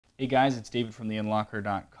Hey guys, it's David from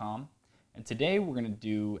theunlocker.com, and today we're going to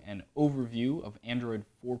do an overview of Android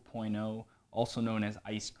 4.0, also known as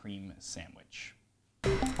Ice Cream Sandwich.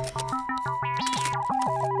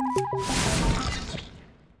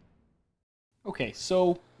 Okay,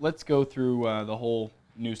 so let's go through the whole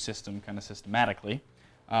new system kind of systematically.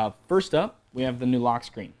 First up, we have the new lock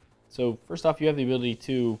screen. So first off, you have the ability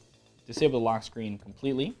to disable the lock screen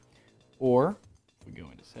completely, or if we go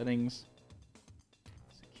into settings,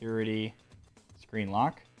 security, screen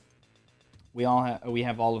lock, we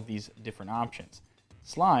have all of these different options.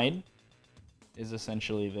 Slide is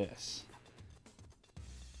essentially this.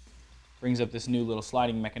 Brings up this new little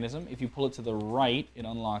sliding mechanism. If you pull it to the right, it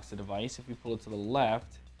unlocks the device. If you pull it to the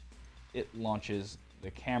left, it launches the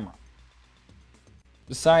camera.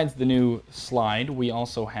 Besides the new slide, we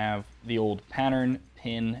also have the old pattern,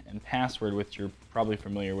 pin, and password, which you're probably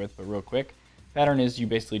familiar with, but real quick. Pattern is you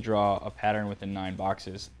basically draw a pattern within 9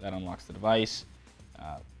 boxes that unlocks the device.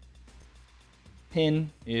 Pin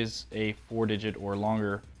is a 4-digit or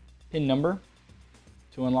longer pin number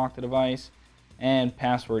to unlock the device. And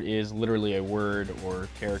password is literally a word or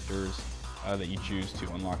characters that you choose to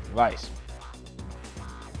unlock the device.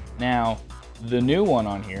 Now, the new one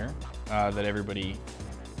on here that everybody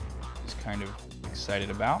is kind of excited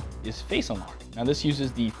about is Face Unlock. Now this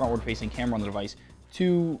uses the frontward facing camera on the device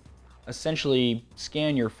to essentially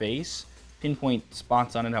scan your face, pinpoint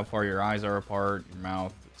spots on it, how far your eyes are apart, your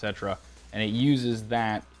mouth, etc. And it uses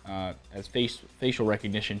that as facial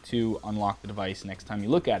recognition to unlock the device next time you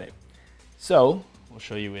look at it. So we'll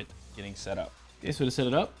show you it getting set up. Okay, so to set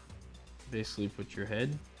it up, basically put your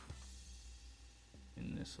head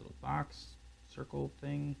in this little box, circle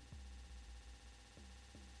thing.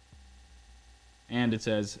 And it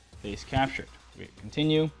says face captured. We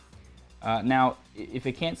continue. Now, if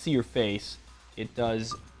it can't see your face, it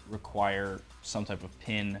does require some type of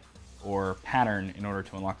pin or pattern in order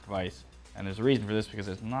to unlock the device. And there's a reason for this, because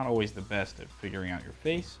it's not always the best at figuring out your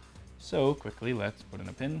face. So quickly, let's put in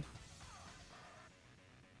a pin.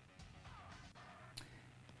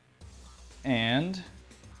 And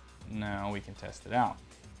now we can test it out.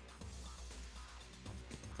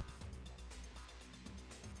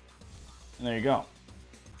 And there you go.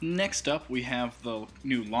 Next up, we have the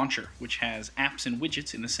new launcher, which has apps and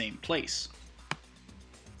widgets in the same place.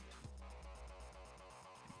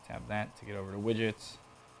 Tap that to get over to widgets.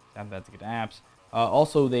 Tap that to get to apps.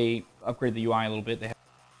 Also, they upgrade the UI a little bit. They have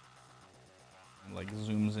like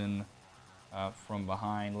zooms in from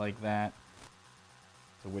behind like that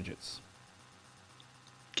to widgets.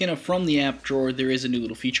 Okay, now from the app drawer, there is a new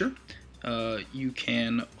little feature. You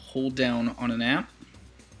can hold down on an app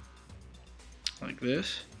like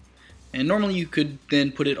this. And normally you could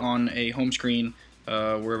then put it on a home screen,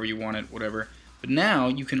 wherever you want it, whatever. But now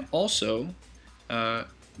you can also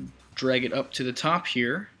drag it up to the top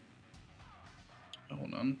here.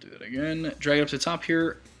 Hold on, do that again. Drag it up to the top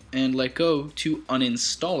here and let go to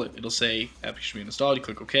uninstall it. It'll say application being installed. You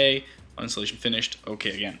click OK, uninstallation finished, OK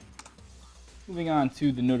again. Moving on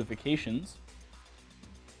to the notifications.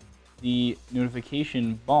 The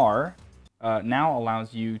notification bar now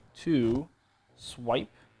allows you to swipe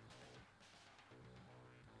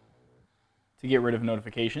to get rid of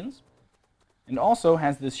notifications, and also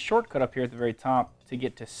has this shortcut up here at the very top to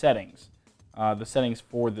get to settings, the settings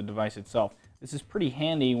for the device itself. This is pretty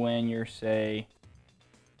handy when you're, say,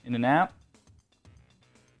 in an app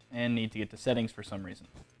and need to get to settings for some reason.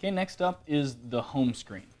 Okay, next up is the home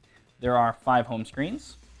screen. There are 5 home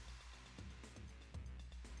screens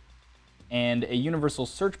and a universal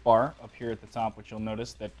search bar up here at the top, which you'll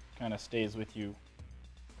notice that kind of stays with you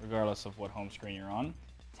regardless of what home screen you're on.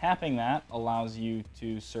 Tapping that allows you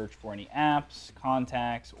to search for any apps,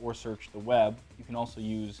 contacts, or search the web. You can also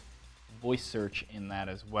use voice search in that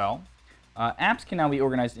as well. Apps can now be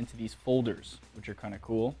organized into these folders, which are kind of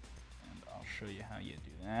cool, and I'll show you how you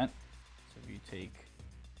do that. So if you take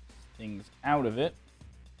things out of it,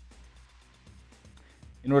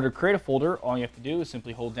 in order to create a folder, all you have to do is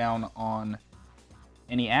simply hold down on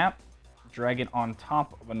any app, drag it on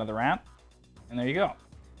top of another app, and there you go.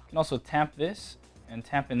 You can also tap this and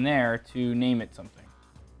tap in there to name it something.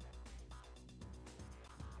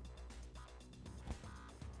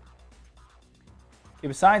 Okay,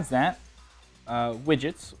 besides that,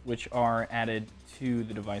 widgets, which are added to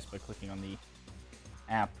the device by clicking on the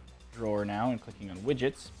app drawer now and clicking on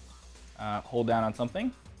widgets. Hold down on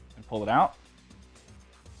something and pull it out.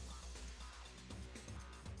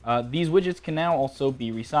 These widgets can now also be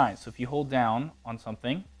resized. So if you hold down on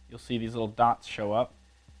something, you'll see these little dots show up,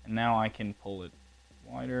 and now I can pull it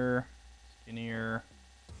wider, skinnier,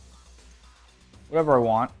 whatever I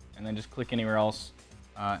want, and then just click anywhere else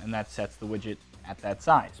and that sets the widget at that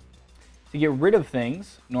size. To get rid of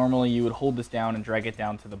things, normally you would hold this down and drag it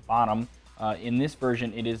down to the bottom. In this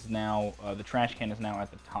version, it is now, the trash can is now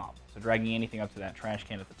at the top. So dragging anything up to that trash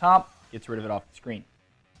can at the top gets rid of it off the screen.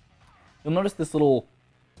 You'll notice this little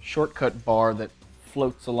shortcut bar that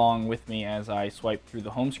floats along with me as I swipe through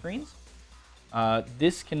the home screens.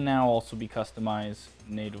 This can now also be customized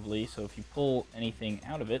natively, so if you pull anything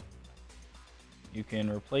out of it, you can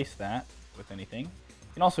replace that with anything.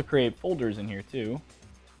 You can also create folders in here too,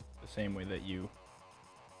 the same way that you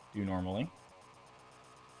do normally.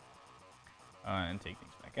 And take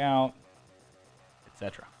things back out,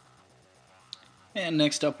 etc. And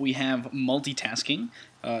next up we have multitasking.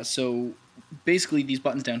 So basically these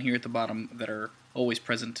buttons down here at the bottom that are always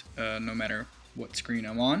present no matter what screen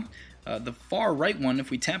I'm on. The far right one,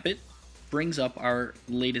 if we tap it, brings up our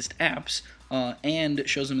latest apps and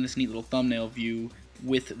shows them in this neat little thumbnail view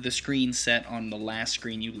with the screen set on the last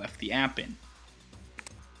screen you left the app in.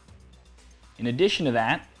 In addition to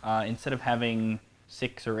that, instead of having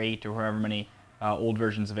 6 or 8 or however many old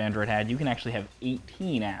versions of Android had, you can actually have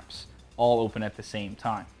 18 apps all open at the same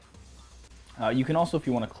time. You can also, if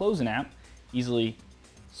you want to close an app, easily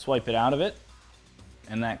swipe it out of it,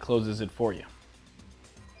 and that closes it for you.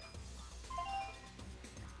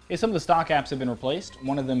 Okay, some of the stock apps have been replaced,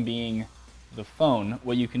 one of them being the phone.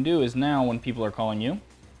 What you can do is now, when people are calling you,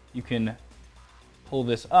 you can pull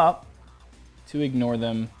this up to ignore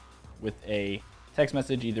them with a text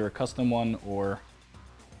message, either a custom one or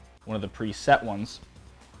one of the preset ones.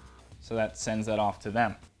 So that sends that off to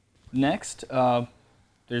them. Next,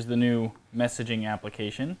 there's the new messaging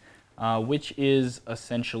application, which is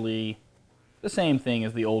essentially the same thing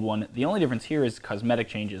as the old one. The only difference here is cosmetic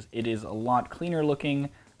changes. It is a lot cleaner looking.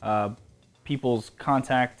 People's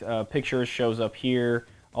contact picture shows up here,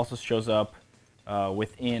 also shows up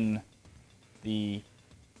within the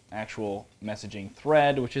actual messaging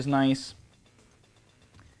thread, which is nice.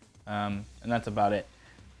 And that's about it.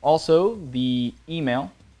 Also, the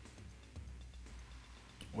email,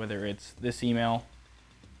 whether it's this email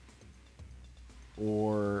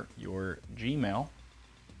or your Gmail,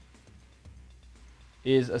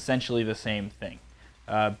 is essentially the same thing.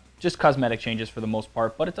 Just cosmetic changes for the most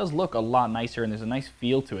part, but it does look a lot nicer and there's a nice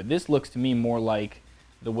feel to it. This looks to me more like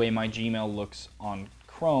the way my Gmail looks on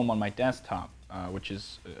Chrome on my desktop, which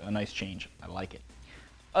is a nice change. I like it.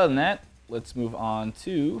 Other than that, let's move on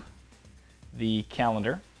to the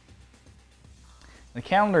calendar. The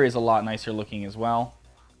calendar is a lot nicer looking as well,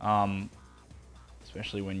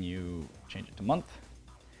 especially when you change it to month.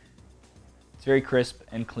 It's very crisp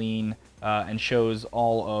and clean and shows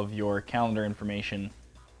all of your calendar information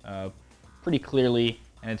pretty clearly,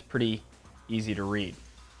 and it's pretty easy to read.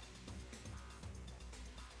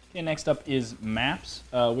 Okay, next up is Maps,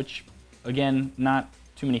 which again, not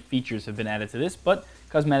too many features have been added to this, but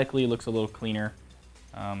cosmetically it looks a little cleaner.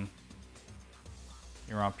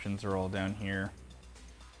 Your options are all down here.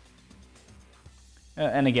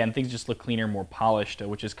 And again, things just look cleaner, more polished,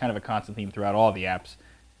 which is kind of a constant theme throughout all the apps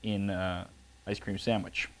in Ice Cream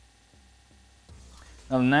Sandwich.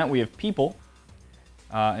 Other than that, we have People.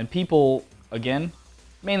 And People, again,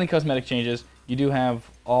 mainly cosmetic changes. You do have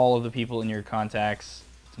all of the people in your contacts.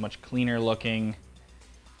 It's much cleaner looking. You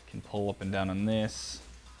can pull up and down on this,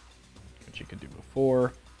 which you could do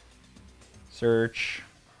before. Search.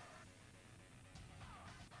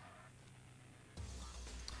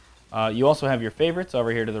 You also have your favorites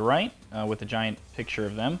over here to the right with a giant picture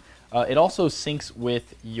of them. It also syncs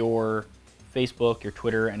with your Facebook, your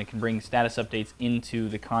Twitter, and it can bring status updates into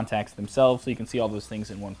the contacts themselves, so you can see all those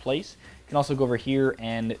things in one place. You can also go over here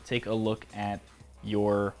and take a look at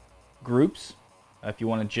your groups if you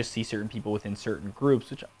want to just see certain people within certain groups,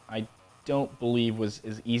 which I don't believe was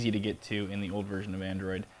as easy to get to in the old version of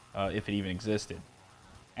Android, if it even existed.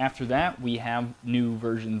 After that, we have new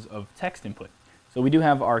versions of text input. So we do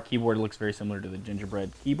have our keyboard. It looks very similar to the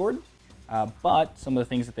gingerbread keyboard, but some of the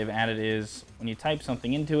things that they've added is when you type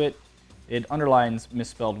something into it, it underlines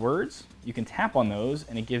misspelled words. You can tap on those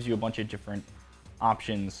and it gives you a bunch of different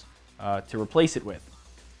options to replace it with.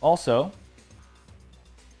 Also,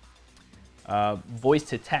 voice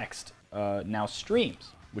to text now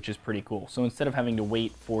streams, which is pretty cool. So instead of having to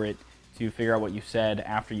wait for it to figure out what you said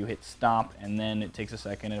after you hit stop and then it takes a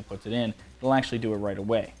second and it puts it in, it'll actually do it right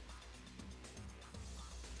away.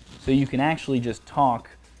 So you can actually just talk,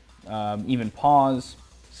 even pause,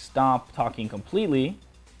 stop talking completely,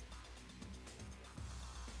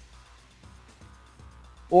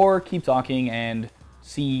 or keep talking and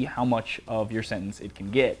see how much of your sentence it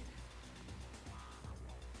can get.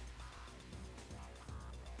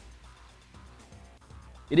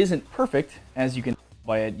 It isn't perfect, as you can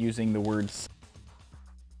by it using the words.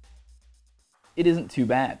 It isn't too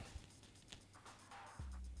bad.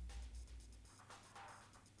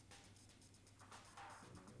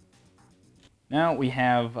 Now we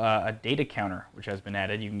have a data counter, which has been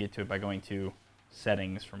added. You can get to it by going to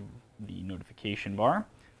settings from the notification bar,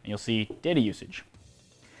 and you'll see data usage.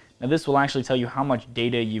 Now this will actually tell you how much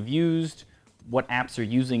data you've used, what apps are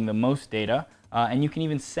using the most data, and you can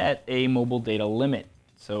even set a mobile data limit.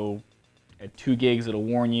 So at 2 gigs, it'll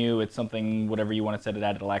warn you. At something, whatever you want to set it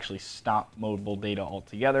at, it'll actually stop mobile data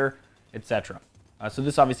altogether, etc. So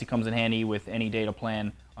this obviously comes in handy with any data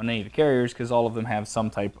plan on any of the carriers, because all of them have some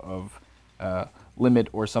type of limit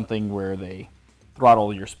or something where they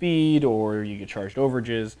throttle your speed, or you get charged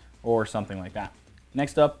overages, or something like that.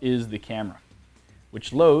 Next up is the camera,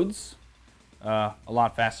 which loads a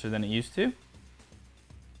lot faster than it used to,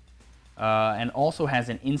 and also has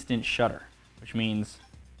an instant shutter, which means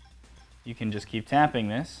you can just keep tapping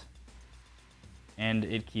this and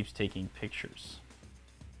it keeps taking pictures.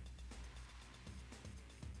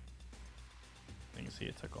 You can see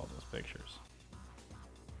it took all those pictures.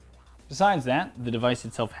 Besides that, the device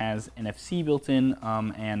itself has NFC built in,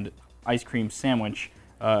 and Ice Cream Sandwich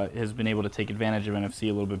has been able to take advantage of NFC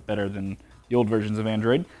a little bit better than the old versions of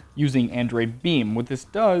Android using Android Beam. What this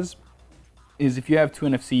does is if you have 2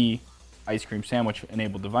 NFC Ice Cream Sandwich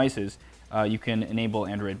enabled devices, you can enable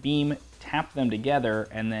Android Beam, tap them together,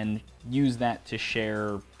 and then use that to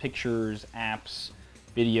share pictures, apps,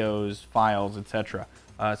 videos, files, etc.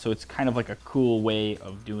 So it's kind of like a cool way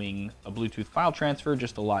of doing a Bluetooth file transfer,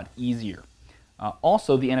 just a lot easier.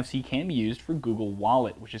 Also, the NFC can be used for Google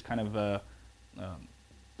Wallet, which is kind of a,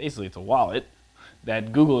 basically it's a wallet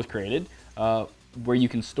that Google has created, where you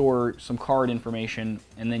can store some card information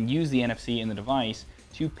and then use the NFC in the device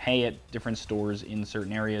to pay at different stores in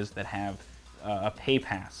certain areas that have a pay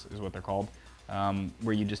pass, is what they're called,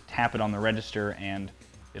 where you just tap it on the register and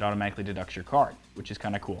it automatically deducts your card, which is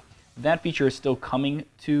kind of cool. That feature is still coming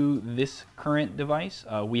to this current device.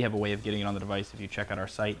 We have a way of getting it on the device if you check out our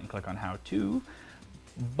site and click on How To,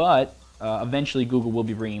 but eventually Google will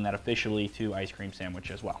be bringing that officially to Ice Cream Sandwich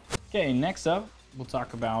as well. Okay, next up, we'll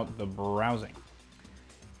talk about the browsing.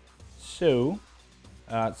 So,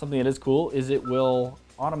 something that is cool is it will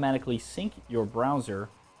automatically sync your browser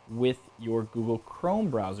with your Google Chrome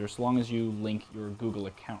browser so long as you link your Google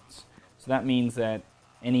accounts. So that means that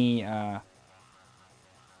any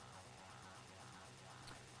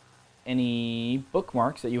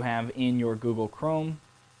bookmarks that you have in your Google Chrome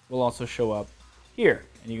will also show up here.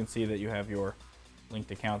 And you can see that you have your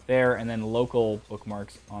linked account there, and then local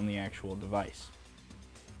bookmarks on the actual device.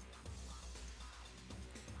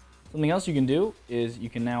 Something else you can do is you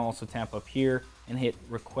can now also tap up here and hit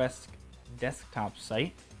Request Desktop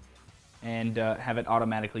Site, and have it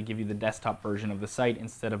automatically give you the desktop version of the site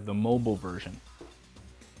instead of the mobile version.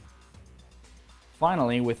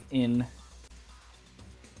 Finally, within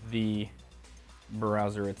the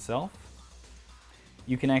browser itself,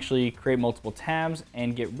 you can actually create multiple tabs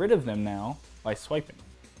and get rid of them now by swiping.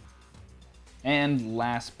 And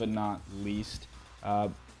last but not least,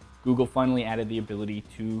 Google finally added the ability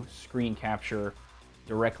to screen capture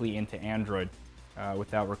directly into Android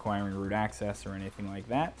without requiring root access or anything like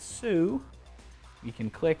that. So we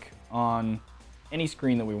can click on any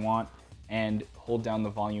screen that we want and hold down the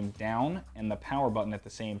volume down and the power button at the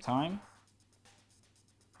same time,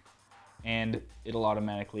 and it'll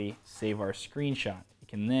automatically save our screenshot. We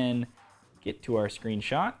can then get to our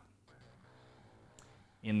screenshot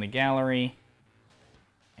in the gallery,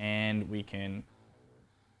 and we can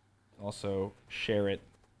also share it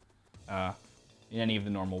in any of the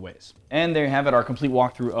normal ways. And there you have it, our complete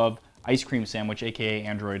walkthrough of Ice Cream Sandwich, aka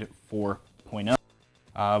Android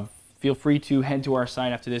 4.0. Feel free to head to our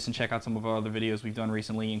site after this and check out some of our other videos we've done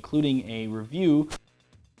recently, including a review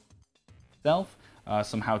itself,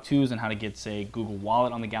 some how-tos on how to get, say, Google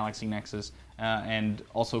Wallet on the Galaxy Nexus, and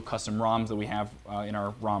also custom ROMs that we have in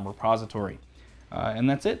our ROM repository. And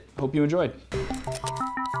that's it. Hope you enjoyed.